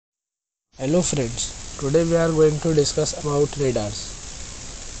Hello friends, today we are going to discuss about radars.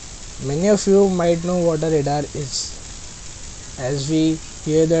 Many of you might know what a radar is, as we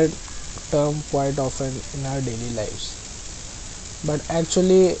hear that term quite often in our daily lives. But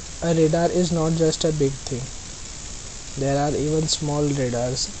actually, a radar is not just a big thing. There are even small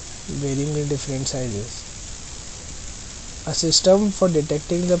radars varying in different sizes. A system for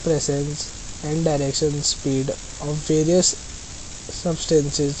detecting the presence and direction speed of various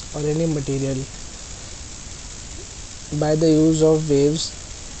substances or any material by the use of waves,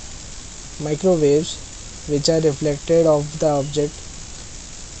 microwaves, which are reflected off the object,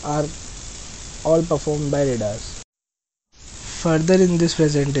 are all performed by radars. Further in this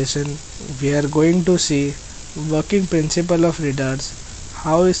presentation, we are going to see working principle of radars,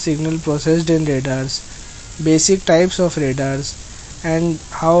 how is signal processed in radars, basic types of radars, and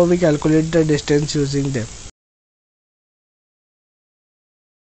how we calculate the distance using them.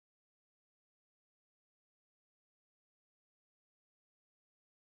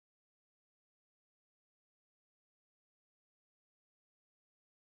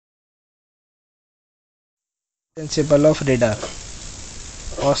 Principle of radar.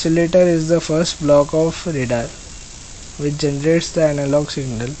 Oscillator is the first block of radar which generates the analog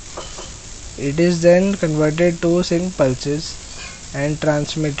signal. It is then converted to sync pulses and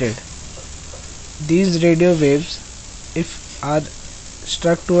transmitted. These radio waves, if are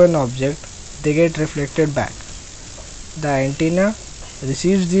struck to an object, they get reflected back. The antenna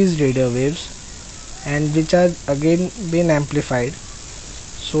receives these radio waves and which are again been amplified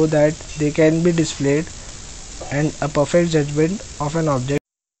so that they can be displayed and a perfect judgment of an object.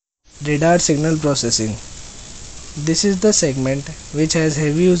 Radar signal processing. This is the segment which has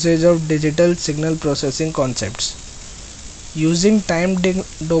heavy usage of digital signal processing concepts. Using time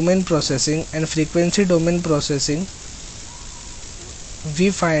domain processing and frequency domain processing,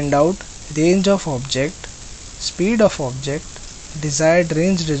 we find out range of object, speed of object, desired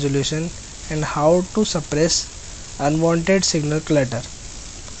range resolution, and how to suppress unwanted signal clutter.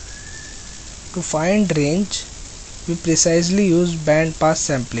 To find range, we precisely use band pass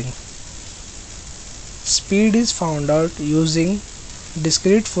sampling. Speed is found out using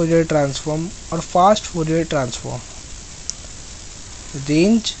discrete Fourier transform or fast Fourier transform.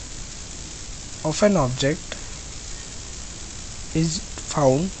 Range of an object is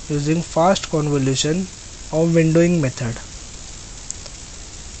found using fast convolution or windowing method.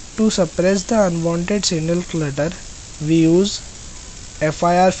 To suppress the unwanted signal clutter, we use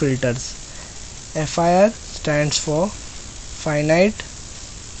FIR filters. FIR stands for finite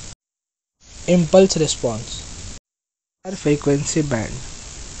impulse response. Our frequency band.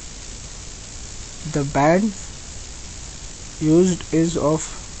 The band used is of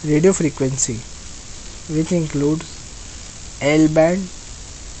radio frequency, which includes L band,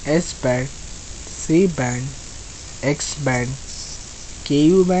 S band, C band, X band,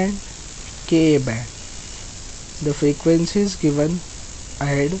 KU band, KA band. The frequencies given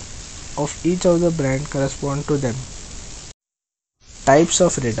ahead of each of the band correspond to them. Types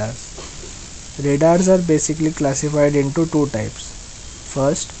of radars. Radars are basically classified into two types.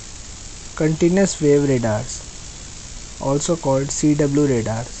 First, continuous wave radars, also called CW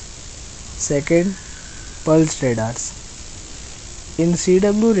radars. Second, pulse radars. In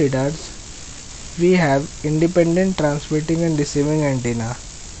CW radars, we have independent transmitting and receiving antenna,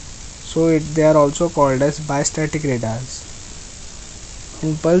 so they are also called as bistatic radars.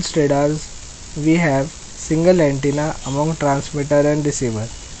 In pulse radars, we have single antenna among transmitter and receiver.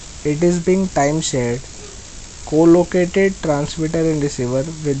 It is being time shared, co-located transmitter and receiver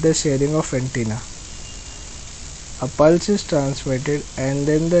with the sharing of antenna. A pulse is transmitted and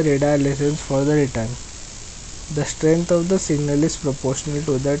then the radar listens for the return. The strength of the signal is proportional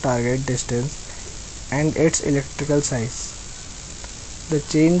to the target distance and its electrical size. The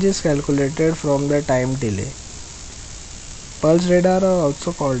change is calculated from the time delay. Pulse radar are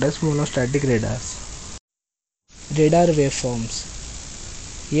also called as monostatic radars. Radar waveforms.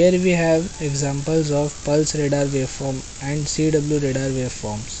 Here we have examples of pulse radar waveform and CW radar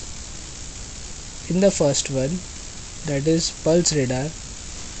waveforms. In the first one, that is pulse radar,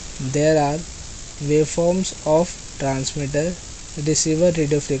 there are waveforms of transmitter, receiver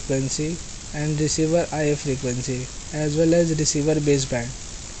radio frequency and receiver IF frequency as well as receiver baseband.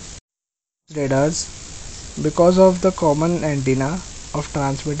 Radars, because of the common antenna of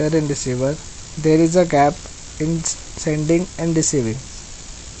transmitter and receiver, there is a gap in sending and receiving.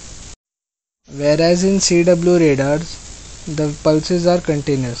 Whereas in CW radars, the pulses are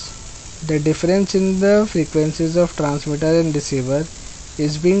continuous. The difference in the frequencies of transmitter and receiver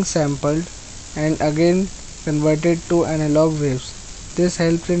is being sampled and again converted to analog waves. This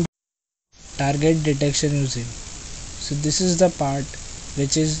helps in target detection using. So this is the part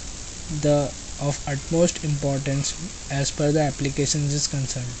which is the of utmost importance as per the applications is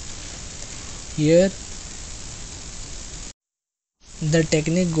concerned. Here the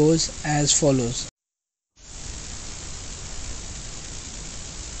technique goes as follows.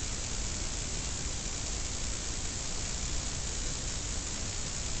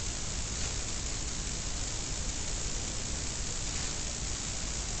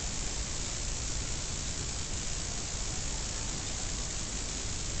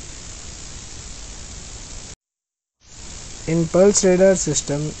 In pulse radar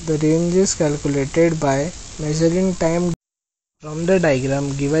system, the range is calculated by measuring time. From the diagram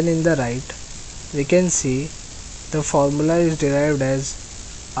given in the right, we can see the formula is derived as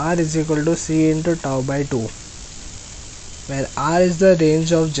R is equal to C into tau by 2, where R is the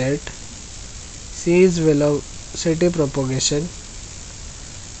range of jet, C is velocity propagation,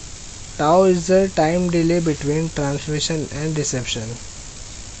 tau is the time delay between transmission and reception.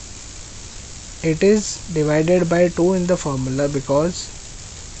 It is divided by 2 in the formula because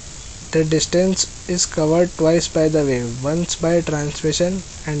the distance is covered twice by the wave, once by transmission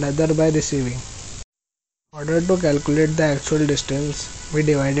and other by receiving. In order to calculate the actual distance, we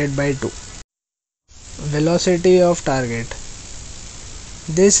divided by 2. Velocity of target.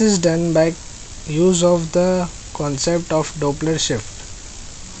 This is done by use of the concept of Doppler shift,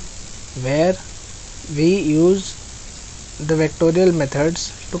 where we use the vectorial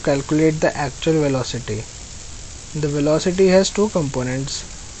methods to calculate the actual velocity. The velocity has two components.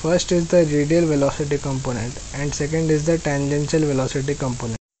 First is the radial velocity component and second is the tangential velocity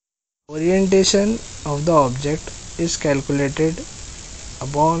component. Orientation of the object is calculated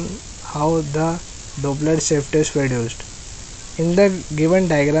upon how the Doppler shift is produced. In the given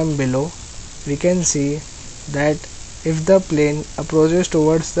diagram below, we can see that if the plane approaches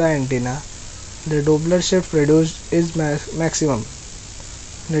towards the antenna, the Doppler shift produced is maximum.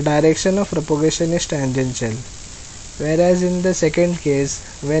 The direction of propagation is tangential, whereas in the second case,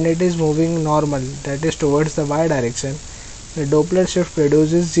 when it is moving normal, that is towards the y direction, the Doppler shift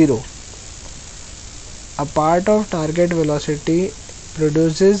produces 0. A part of target velocity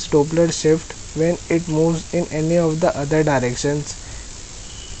produces Doppler shift when it moves in any of the other directions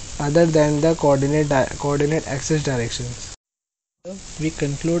other than the coordinate axis directions. We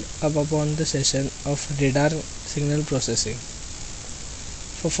conclude upon the session of radar signal processing.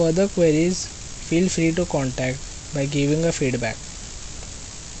 For further queries, feel free to contact by giving a feedback,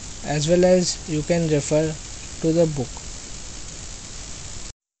 as well as you can refer to the book.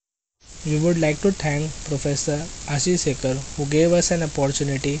 We would like to thank Professor Ashish Shekhar, who gave us an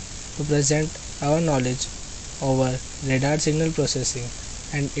opportunity to present our knowledge over radar signal processing,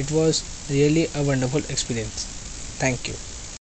 and it was really a wonderful experience. Thank you.